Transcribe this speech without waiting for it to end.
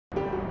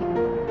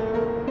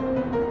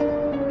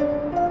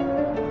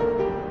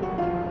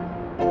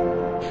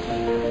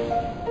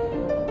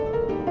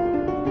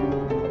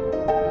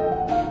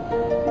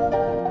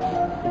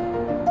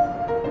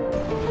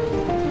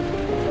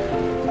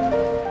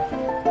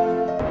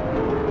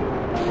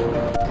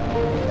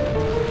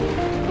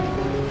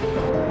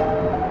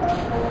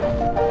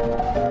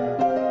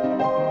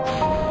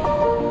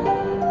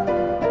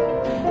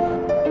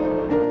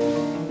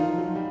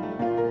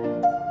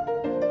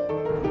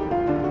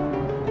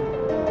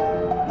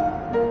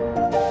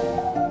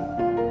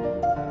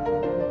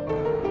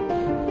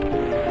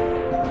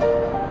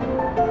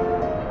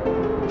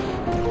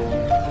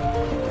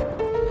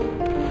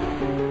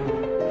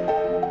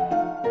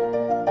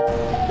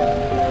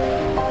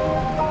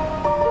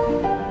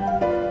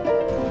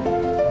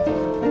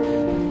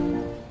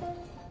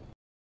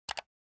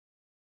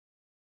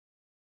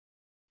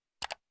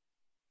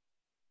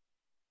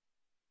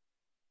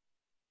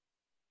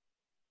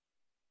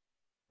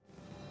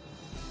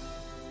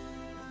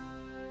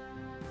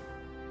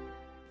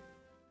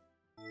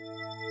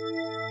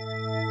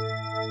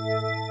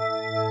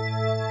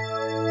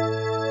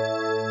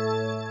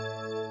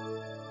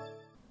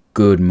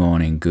Good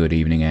morning, good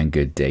evening, and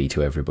good day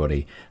to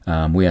everybody.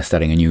 We are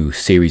starting a new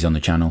series on the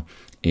channel.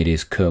 It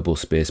is Kerbal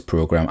Space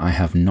Program. I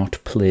have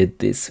not played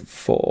this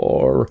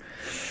for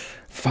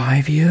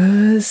 5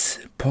 years,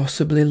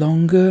 possibly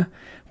longer.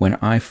 When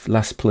I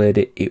last played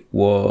it, it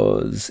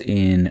was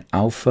in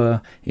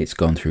alpha. It's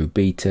gone through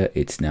beta.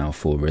 It's now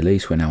full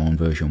release. We're now on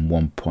version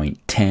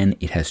 1.10.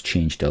 It has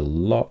changed a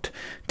lot.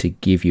 To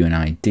give you an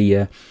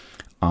idea,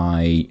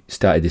 I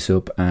started this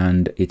up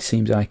and it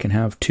seems I can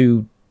have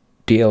 2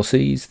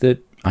 DLCs that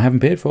I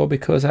haven't paid for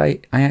because I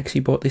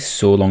actually bought this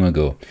so long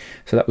ago.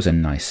 So that was a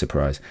nice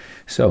surprise.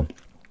 So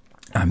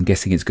I'm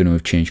guessing it's going to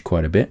have changed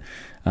quite a bit.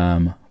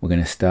 We're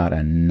going to start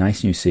a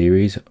nice new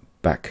series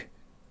back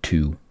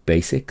to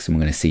basics and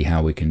we're going to see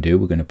how we can do.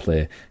 We're going to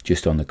play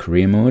just on the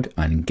career mode.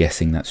 I'm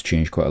guessing that's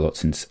changed quite a lot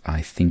since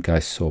I think I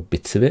saw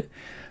bits of it.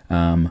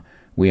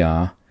 We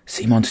are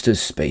Sea Monsters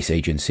Space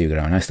Agency. We've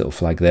got a nice little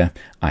flag there.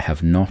 I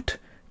have not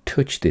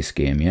touched this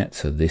game yet,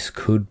 so this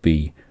could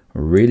be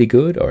really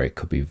good or it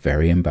could be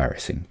very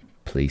embarrassing.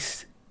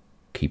 Please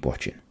keep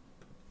watching.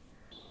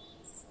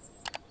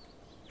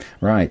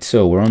 Right,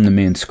 so we're on the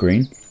main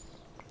screen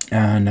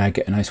and I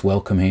get a nice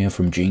welcome here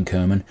from Gene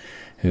Kerbin,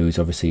 who's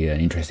obviously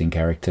an interesting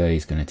character.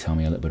 He's going to tell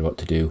me a little bit what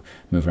to do,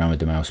 move around with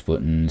the mouse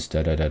buttons,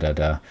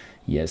 da.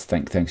 Yes,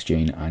 thanks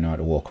Gene, I know how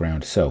to walk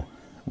around. So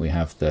we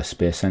have the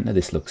Space Center.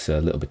 This looks a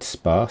little bit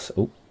sparse.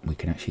 Oh, we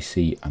can actually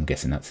see, I'm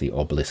guessing that's the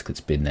obelisk that's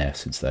been there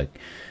since the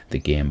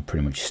game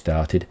pretty much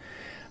started.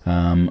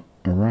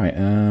 Right,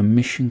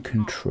 mission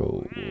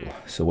control.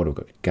 So what have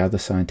we got? Gather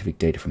scientific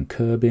data from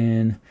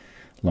Kerbin,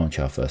 launch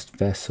our first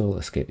vessel,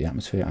 escape the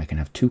atmosphere. I can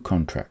have 2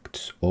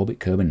 contracts. Orbit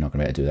Kerbin, not going to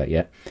be able to do that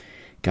yet.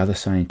 Gather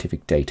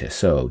scientific data.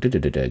 So,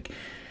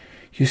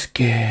 just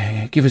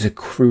give us a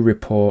crew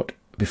report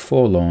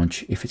before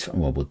launch. If it's,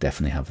 well, we'll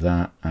definitely have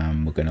that.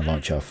 We're going to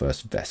launch our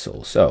first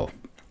vessel. So,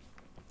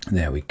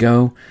 there we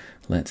go.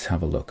 Let's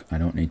have a look. I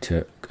don't need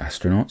to,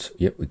 astronauts.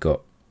 Yep, we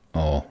got,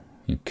 oh,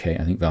 okay,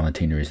 I think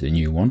Valentina is the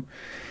new one.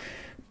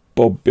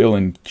 Bob, Bill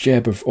and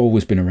Jeb have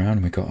always been around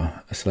and we've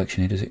got a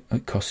selection here. Does it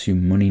costs you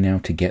money now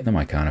to get them?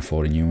 I can't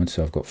afford a new one,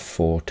 so I've got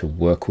 4 to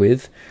work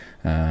with.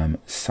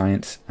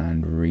 Science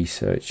and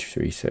research,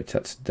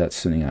 that's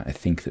something I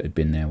think that had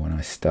been there when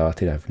I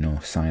started. I have no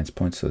science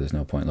points, so there's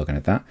no point looking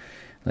at that.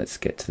 Let's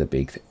get to the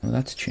big thing. Oh,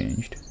 that's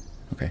changed.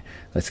 Okay,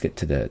 let's get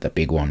to the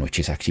big one, which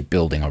is actually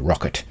building a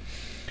rocket.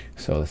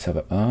 So let's have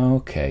a,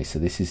 okay, so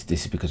this is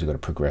because we've got to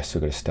progress. So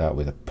we've got to start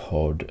with a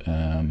pod.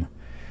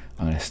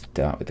 I'm going to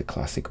start with the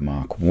classic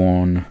Mark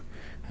 1,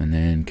 and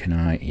then can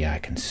I, yeah, I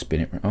can spin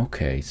it.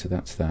 Okay, so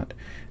that's that,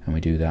 and we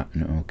do that,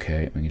 and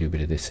okay, we can do a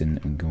bit of this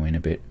and go in a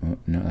bit. Oh,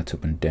 no, that's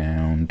up and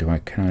down.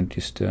 Can I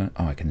just, oh,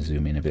 I can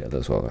zoom in a bit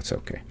as well, that's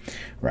okay.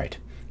 Right,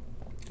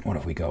 what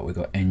have we got? We've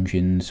got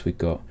engines, we've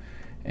got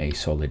a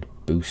solid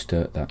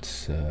booster.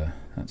 That's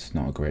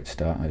not a great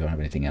start. I don't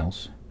have anything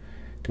else.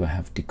 Do I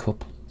have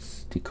decouplers?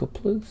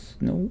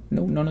 No,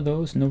 none of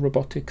those. No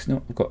robotics.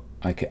 No, I've got.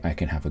 I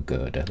can have a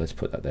girder. Let's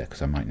put that there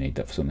because I might need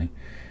that for something.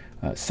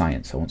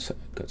 Science.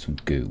 Got some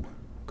goo.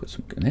 Got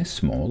some. And they're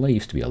small. They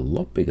used to be a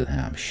lot bigger than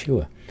that, I'm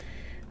sure.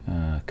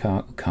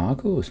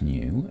 Cargo's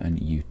new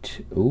and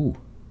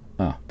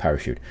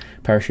parachute.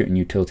 Parachute and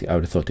utility. I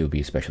would have thought there would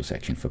be a special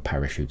section for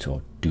parachutes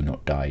or do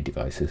not die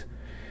devices.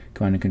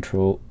 Command and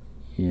control.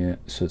 Yeah.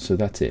 So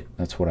that's it.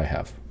 That's what I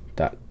have.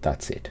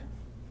 That's it.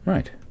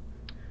 Right.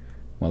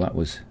 Well, that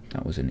was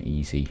an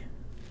easy.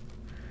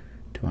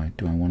 Do I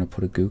want to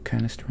put a goo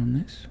canister on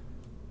this?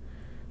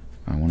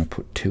 I want to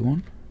put 2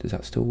 on. Does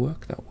that still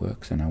work? That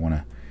works. And I want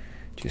to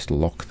just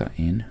lock that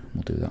in.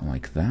 We'll do that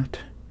like that.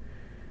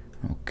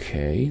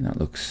 Okay,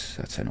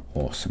 that's an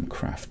awesome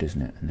craft,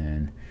 isn't it? And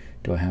then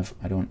do I have?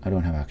 I don't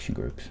have action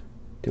groups.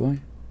 Do I?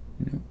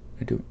 No,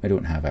 I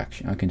don't have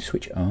action. I can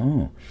switch.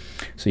 Oh,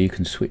 so you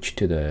can switch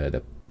to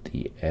the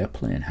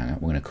airplane hangar.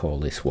 We're going to call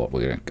this what?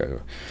 We're going to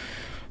go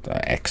the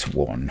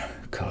X1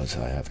 because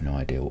I have no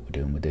idea what we're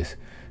doing with this.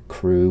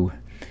 Crew.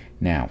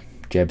 Now,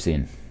 Jeb's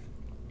in.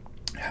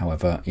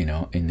 However, you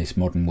know, in this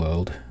modern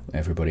world,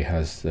 everybody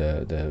has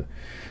the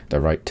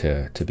right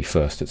to be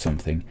first at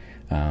something.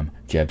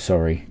 Jeb,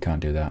 sorry,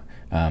 can't do that.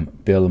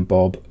 Bill and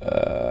Bob,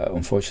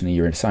 unfortunately,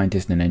 you're a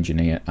scientist and an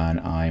engineer, and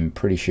I'm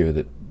pretty sure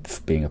that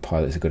being a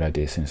pilot is a good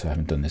idea since I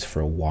haven't done this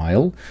for a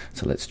while.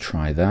 So let's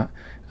try that.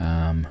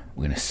 We're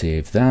going to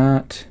save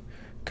that.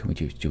 Do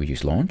we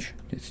just launch?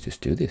 Let's just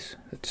do this.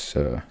 Let's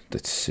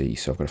see.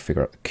 So I've got to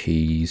figure out the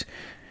keys.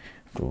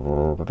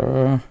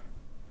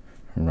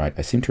 Right,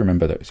 I seem to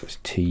remember that it was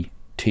T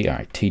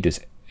does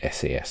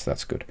SAS.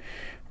 That's good.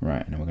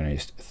 Right, and then we're going to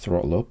just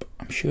throttle up.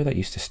 I'm sure that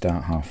used to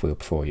start halfway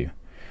up for you.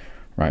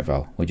 Right,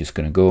 Val, we're just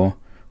going to go.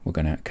 We're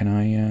gonna. Can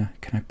I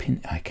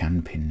pin? I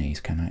can pin these.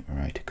 Can I?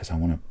 Right, because I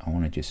want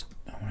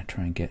to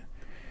try and get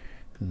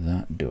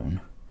that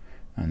done.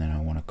 And then I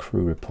want a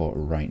crew report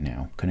right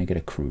now. Can I get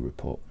a crew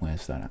report?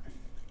 Where's that at?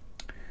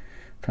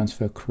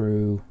 Transfer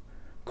crew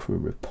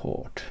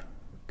report.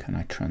 Can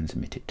I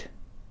transmit it?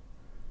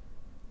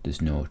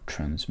 There's no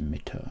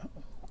transmitter.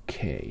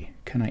 Okay.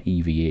 Can I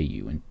EVA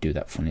you and do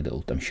that funny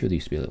little... I'm sure there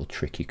used to be a little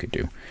trick you could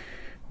do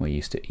where you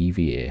used to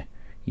EVA,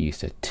 you used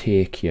to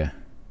take your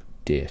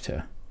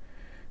data,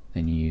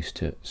 then you used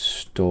to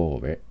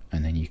store it,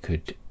 and then you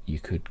could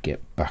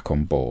get back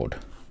on board.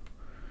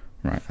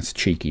 Right, that's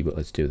cheeky, but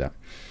let's do that.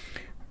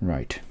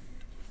 Right,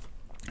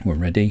 we're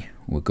ready,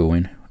 we're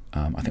going.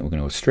 I think we're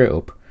going to go straight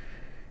up.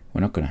 We're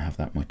not going to have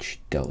that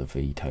much delta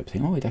V type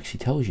thing. Oh, it actually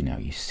tells you now.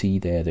 You see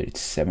there that it's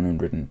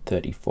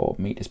 734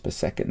 meters per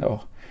second.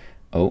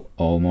 Oh,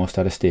 almost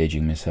had a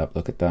staging mishap.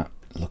 Look at that.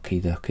 Lucky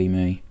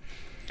me.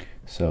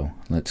 So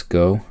let's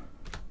go.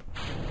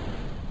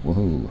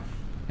 Woohoo!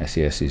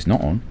 SAS is not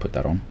on. Put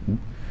that on.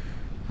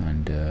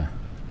 And don't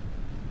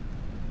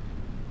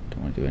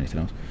want to do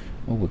anything else.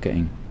 Oh, we're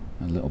getting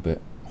a little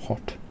bit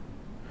hot.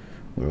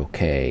 We're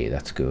okay.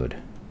 That's good.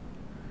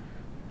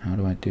 How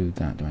do I do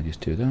that? Do I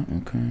just do that?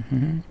 Okay.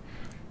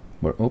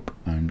 We're up,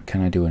 and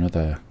can I do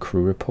another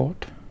crew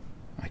report?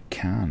 I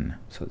can.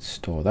 So let's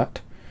store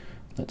that.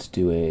 Let's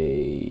do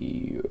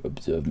a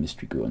observe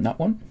mystery crew on that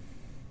one.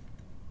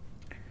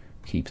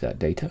 Keep that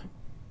data.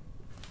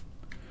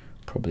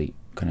 Probably,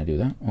 can I do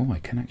that? Oh, I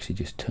can actually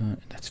just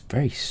turn. That's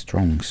very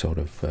strong sort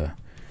of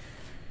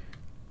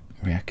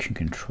reaction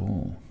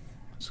control.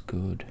 That's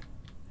good.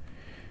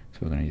 So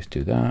we're going to just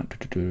do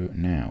that.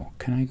 Now,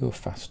 can I go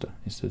faster?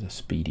 Is there the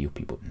speedy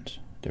uppy buttons?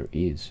 There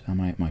is.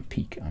 Am I at my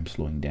peak? I'm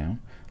slowing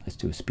down. Let's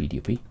do a speedy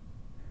uppy.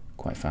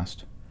 Quite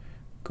fast.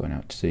 Going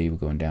out to sea. We're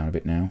going down a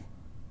bit now.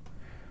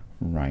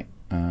 Right.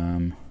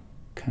 Can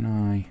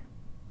I...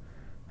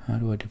 How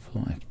do I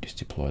deploy? I can just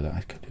deploy that.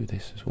 I could do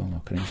this as well.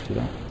 No, can I just do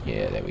that?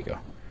 Yeah, there we go.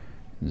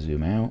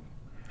 Zoom out.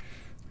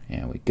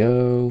 There we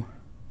go.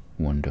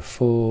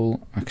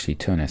 Wonderful. Actually,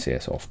 turn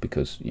SAS off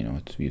because, you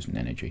know, it's using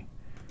energy.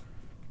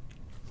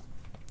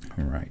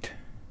 Right.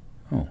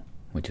 Oh,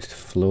 we're just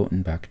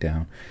floating back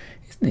down.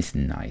 Isn't this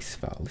nice,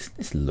 Val? Isn't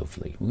this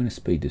lovely? We're going to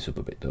speed this up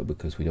a bit, though,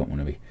 because we don't want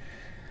to be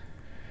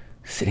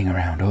sitting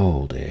around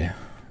all day.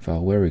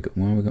 Val, why are we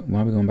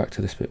going back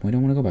to this bit? We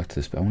don't want to go back to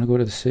this bit. I want to go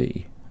to the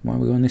sea. Why are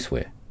we going this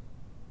way?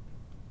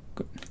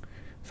 Good.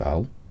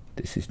 Val,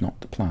 this is not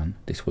the plan.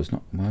 This was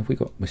not... Why have we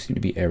got... We seem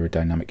to be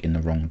aerodynamic in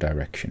the wrong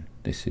direction.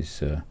 This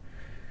is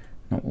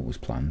not what was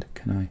planned.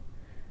 Can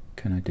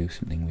I do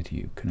something with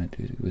you? Can I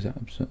do... Was that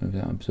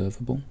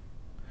observable?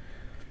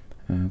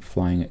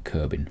 Flying at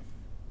Kerbin.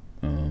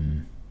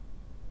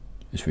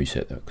 Let's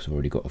reset that because I've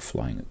already got a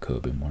flying at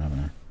Kerbin one, haven't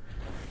I?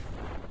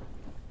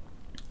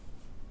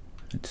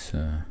 Let's...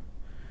 I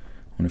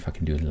wonder if I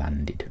can do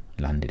landed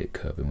at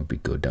Kerbin would be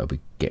good. That would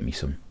get me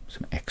some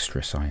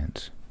extra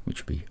science,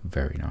 which would be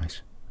very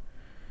nice.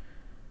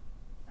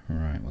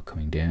 Alright, we're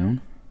coming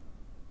down.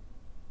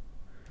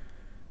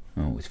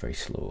 Oh, it's very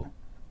slow.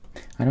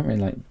 I don't really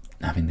like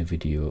having the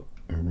video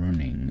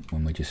running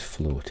when we're just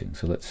floating,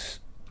 so let's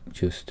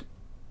just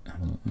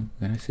have a look.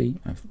 Can I see?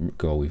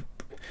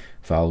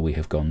 Val, we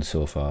have gone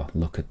so far.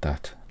 Look at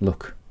that.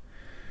 Look.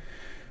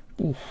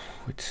 Ooh,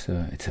 it's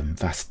a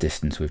vast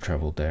distance we've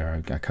travelled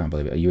there. I can't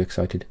believe it. Are you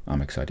excited?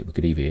 I'm excited. We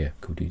could EVA.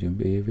 Could we do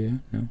EVA?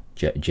 No?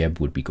 Jeb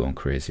would be going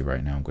crazy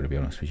right now, I'm going to be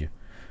honest with you.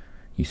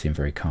 You seem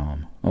very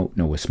calm. Oh,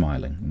 no, we're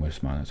smiling. We're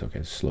smiling. It's okay.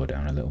 Let's slow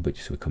down a little bit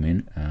just so we come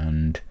in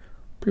and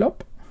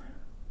plop.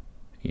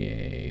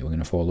 Yay, we're going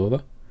to fall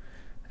over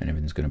and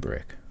everything's going to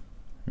break.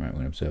 Right, we're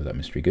going to observe that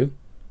mystery goo.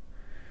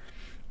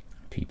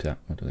 Keep that.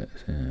 What do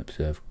we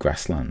observe?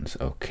 Grasslands.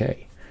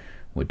 Okay.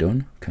 We're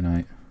done. Can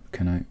I,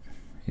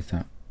 is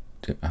that...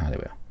 Ah, there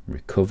we are.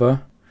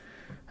 Recover.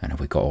 And have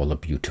we got all the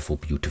beautiful,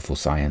 beautiful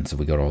science? Have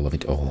we got all of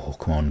it? Oh,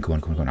 come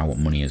on. I want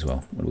money as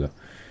well. What do we got?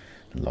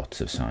 Lots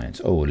of science.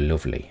 Oh,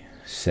 lovely.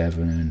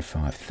 7 and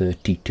 5.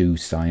 32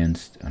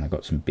 science. And I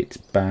got some bits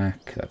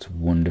back. That's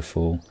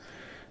wonderful.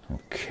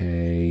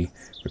 Okay.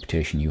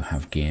 Reputation, you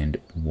have gained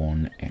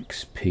 1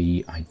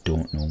 XP. I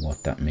don't know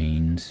what that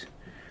means.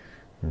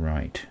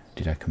 Right.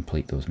 Did I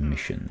complete those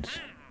missions?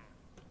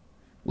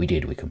 We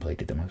did. We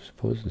completed them, I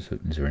suppose.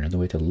 Is there another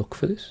way to look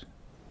for this?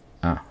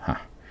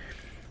 Aha.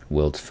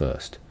 World's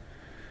first.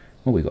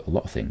 Oh, we got a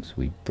lot of things.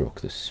 We broke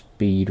the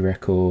speed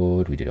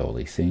record. We did all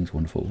these things.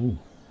 Wonderful. Ooh.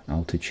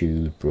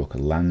 Altitude. Broke a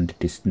land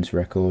distance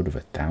record of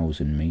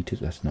 1,000 meters.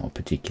 That's not a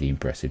particularly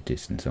impressive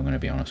distance, I'm going to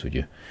be honest with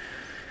you.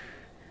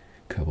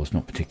 Kerbal's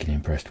not particularly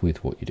impressed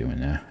with what you're doing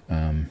there.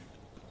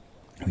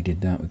 We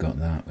did that. We got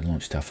that. We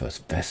launched our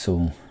first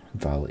vessel.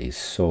 Val is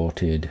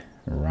sorted.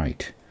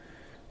 Right.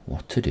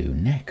 What to do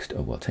next?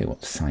 Oh, well, I'll tell you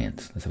what.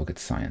 Science. Let's have a look at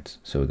science.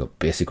 So we've got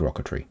basic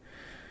rocketry.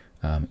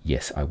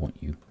 Yes, I want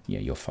you. Yeah,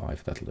 you're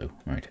 5. That'll do.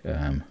 Right.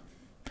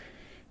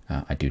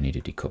 I do need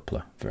a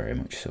decoupler, very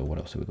much so. What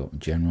else have we got?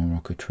 General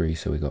rocketry.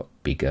 So we got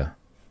bigger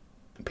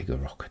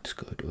rockets.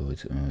 Good. Oh,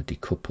 it's,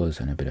 decouplers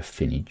and a bit of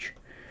finnage,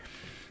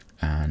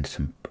 and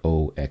some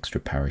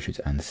extra parachutes.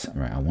 And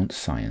right, I want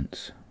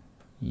science.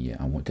 Yeah,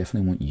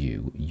 definitely want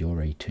you.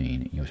 You're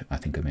 18. I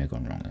think I may have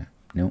gone wrong there.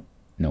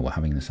 No, we're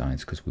having the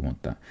science because we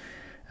want that,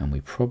 and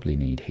we probably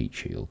need heat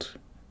shields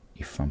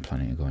if I'm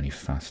planning to go any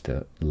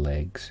faster.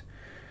 Legs.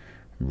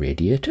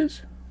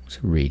 Radiators? What's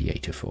a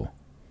radiator for?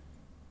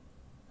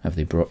 Have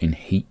they brought in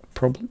heat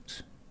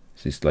problems?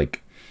 Is this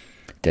like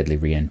deadly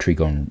re-entry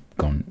gone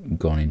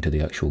into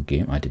the actual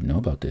game? I didn't know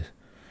about this.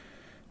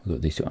 We've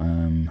got this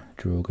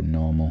drogue and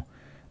normal.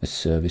 A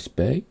service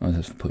bay. Oh,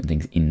 that's for putting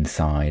things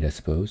inside, I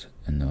suppose.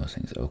 And those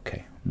things.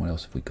 Okay. What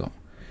else have we got?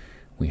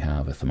 We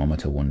have a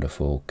thermometer,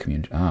 wonderful.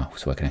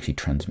 So I can actually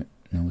transmit.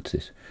 No, what's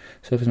this?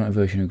 Surface mount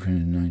version of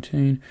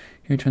 19.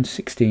 Unitrans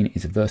 16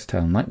 is a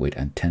versatile and lightweight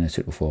antenna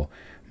suitable for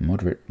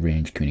moderate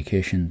range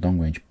communication, long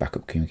range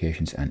backup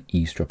communications, and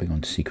eavesdropping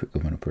on secret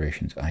government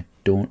operations. I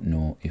don't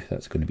know if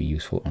that's going to be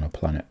useful on a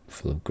planet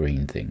full of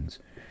green things.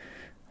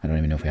 I don't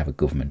even know if we have a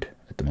government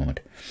at the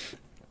moment.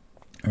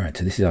 Alright,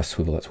 so this is our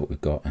swivel, that's what we've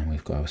got, and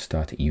we've got our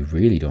starter. You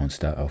really don't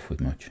start off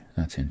with much.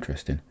 That's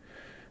interesting.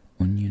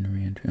 Onion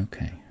re-entry,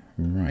 okay.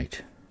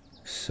 Right,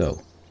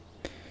 so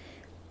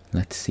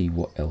let's see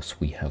what else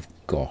we have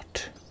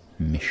got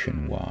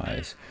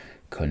mission-wise.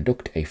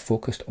 Conduct a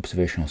focused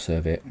observational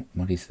survey.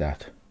 What is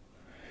that?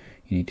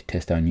 You need to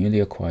test our newly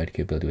acquired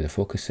capability with a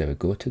focused survey.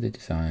 Go to the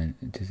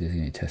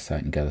designated test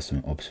site and gather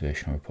some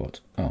observational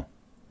reports. Oh.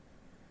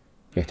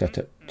 You have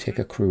to take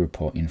a crew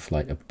report in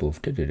flight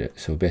above.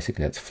 So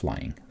basically that's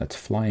flying. That's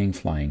flying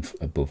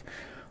above.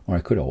 Or I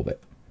could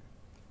orbit.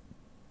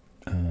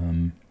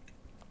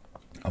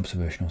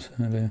 Observational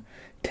survey.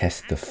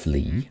 Test the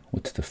flea.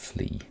 What's the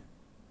flea?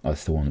 Oh,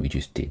 that's the one that we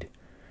just did.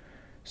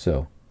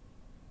 So,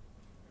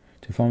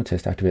 to perform a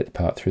test, activate the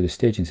part through the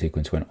staging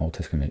sequence when all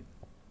tests complete.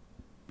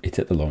 It's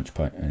at the launch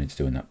point and it's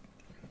doing that.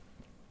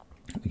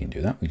 We can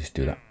do that. We just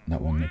do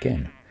that one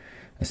again.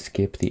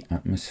 Escape the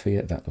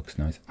atmosphere. That looks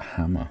nice. A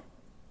hammer.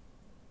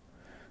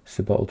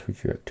 Suborbital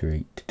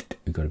trajectory.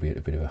 We've got to be at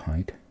a bit of a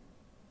height.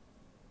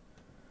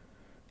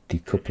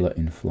 Decoupler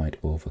in flight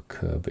over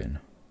Kerbin.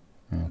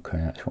 Okay,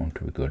 that's going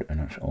to be good. And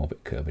that's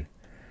orbit Kerbin.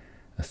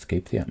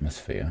 Escape the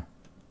atmosphere.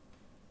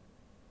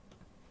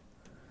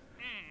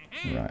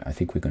 Right, I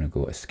think we're going to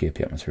go escape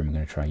the atmosphere and we're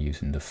going to try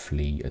using the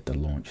flea at the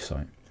launch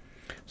site.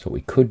 So what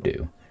we could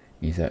do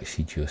is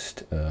actually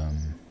just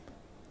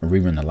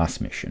rerun the last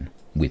mission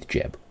with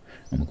Jeb.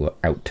 And we'll go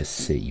out to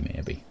sea,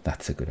 maybe.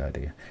 That's a good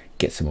idea.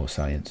 Get some more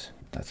science.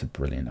 That's a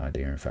brilliant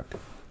idea, in fact.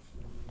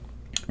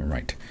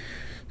 Right.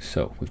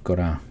 So we've got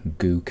our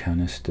goo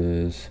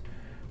canisters.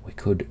 We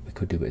could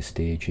do a bit of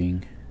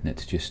staging.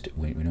 Let's just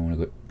we don't want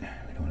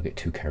to get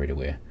too carried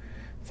away.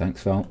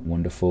 Thanks, Val.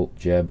 Wonderful.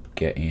 Jeb,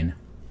 get in.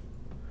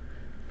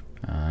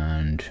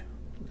 And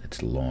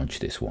let's launch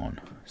this one.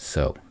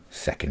 So,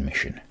 second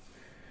mission.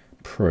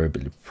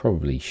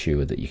 Probably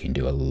sure that you can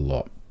do a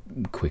lot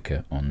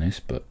quicker on this,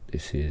 but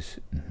this is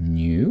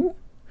new.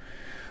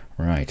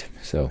 Right,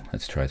 so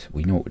let's try it.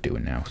 We know what we're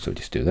doing now, so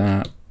just do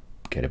that.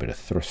 Get a bit of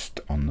thrust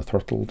on the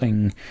throttle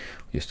thing.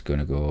 We're just going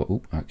to go,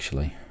 oh,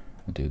 actually,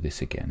 we'll do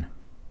this again.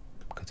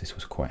 Because this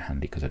was quite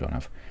handy because I don't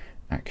have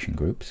action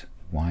groups.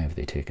 Why have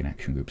they taken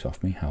action groups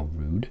off me? How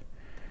rude.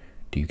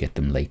 Do you get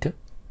them later?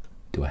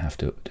 Do I have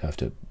to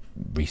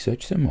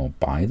research them or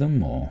buy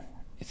them, or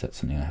is that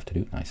something I have to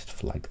do? Nice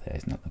flag there,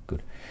 isn't that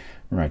good?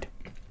 Right,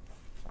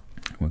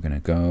 we're gonna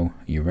go.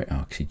 You're right.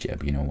 Oh, actually,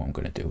 Jeb, you know what I'm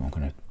gonna do? I'm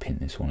gonna pin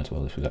this one as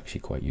well. This was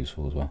actually quite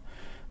useful as well,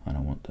 and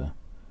I want the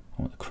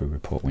crew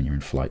report when you're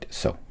in flight.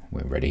 So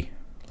we're ready.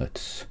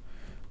 Let's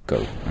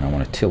go. And I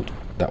want to tilt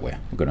that way.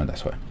 We're going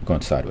that way. We're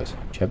going sideways.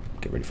 Jeb,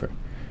 get ready for it.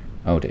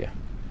 Oh dear.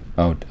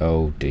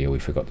 Oh dear. We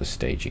forgot the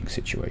staging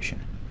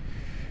situation.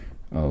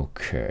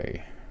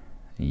 Okay.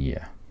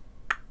 Yeah.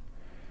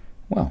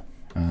 Well,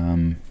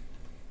 let's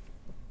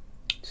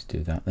do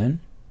that then.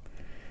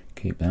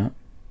 Keep that.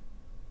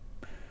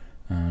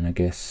 And I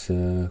guess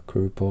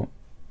crew report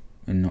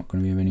is not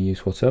going to be of any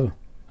use whatsoever.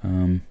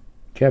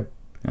 Jeb,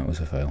 that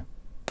was a fail.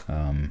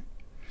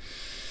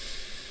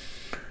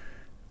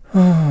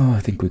 Oh, I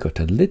think we got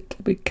a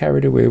little bit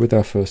carried away with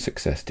our first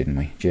success, didn't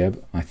we,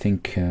 Jeb? I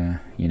think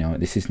you know,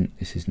 this is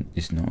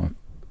not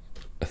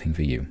a thing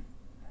for you.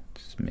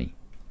 It's me.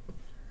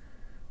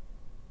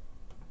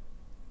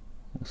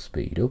 We'll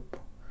speed up.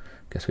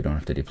 Guess we don't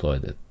have to deploy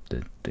the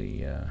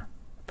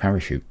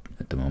parachute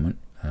at the moment.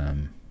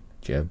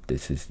 Jeb,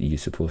 you're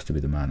supposed to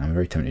be the man. I'm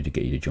very tempted to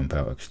get you to jump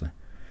out, actually.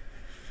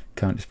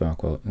 Can't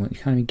spark well. You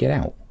can't even get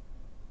out.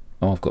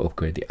 Oh, I've got to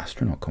upgrade the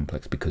astronaut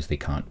complex because they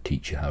can't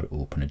teach you how to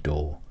open a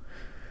door.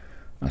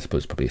 I suppose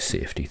it's probably a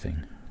safety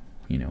thing.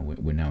 You know,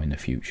 we're now in the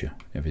future.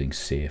 Everything's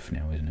safe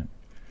now, isn't it?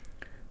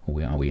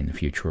 Or are we in the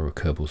future, or are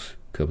Kerbals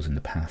in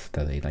the past?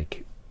 Are they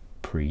like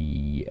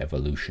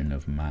pre-evolution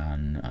of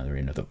man? Are they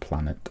another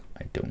planet?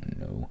 I don't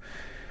know.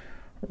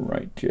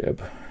 Right,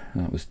 Jeb.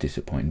 That was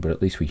disappointing, but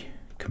at least we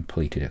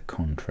completed a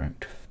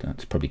contract.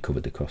 That's probably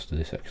covered the cost of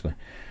this, actually.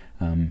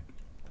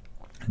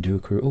 Do a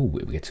crew. Oh,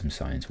 we get some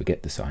science. We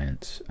get the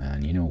science,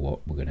 and you know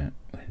what? We're gonna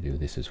do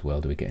this as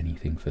well. Do we get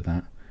anything for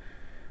that?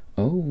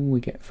 Oh, we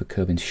get for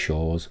Kerbin's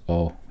shores.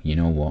 Oh, you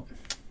know what?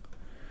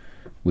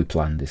 We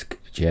planned this,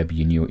 Jeb.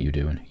 You knew what you were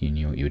doing. You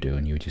knew what you were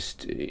doing. You were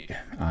just.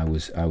 I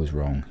was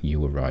wrong.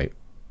 You were right.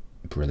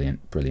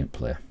 Brilliant, brilliant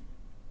player.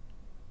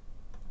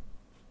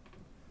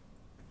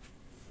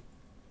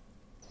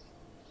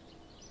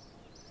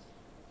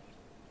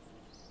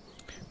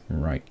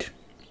 Right.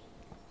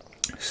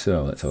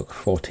 So let's look.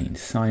 14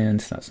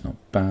 science. That's not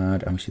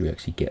bad. How much did we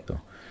actually get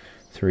though?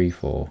 3,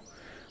 4,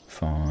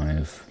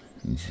 5.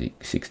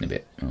 6 and a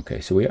bit.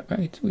 Okay, so we've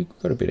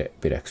got a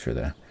bit extra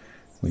there.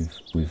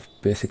 We've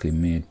basically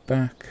made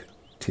back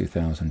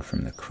 2,000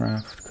 from the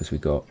craft because we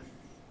got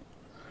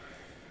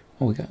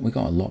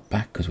a lot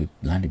back because we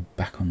landed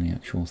back on the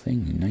actual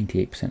thing.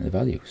 98% of the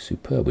value.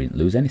 Superb. We didn't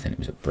lose anything. It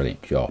was a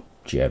brilliant job,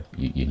 Jeb.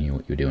 You knew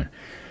what you were doing.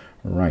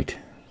 Right.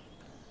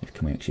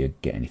 Can we actually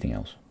get anything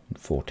else?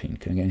 14.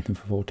 Can I get anything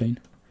for 14?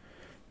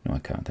 No, I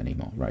can't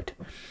anymore. Right.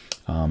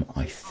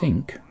 I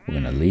think we're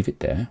going to leave it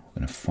there.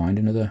 We're going to find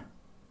another...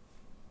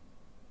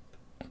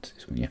 What's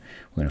this one? Yeah.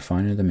 We're going to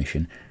find another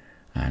mission.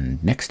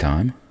 And next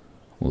time,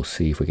 we'll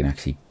see if we can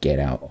actually get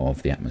out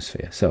of the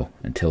atmosphere. So,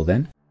 until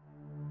then...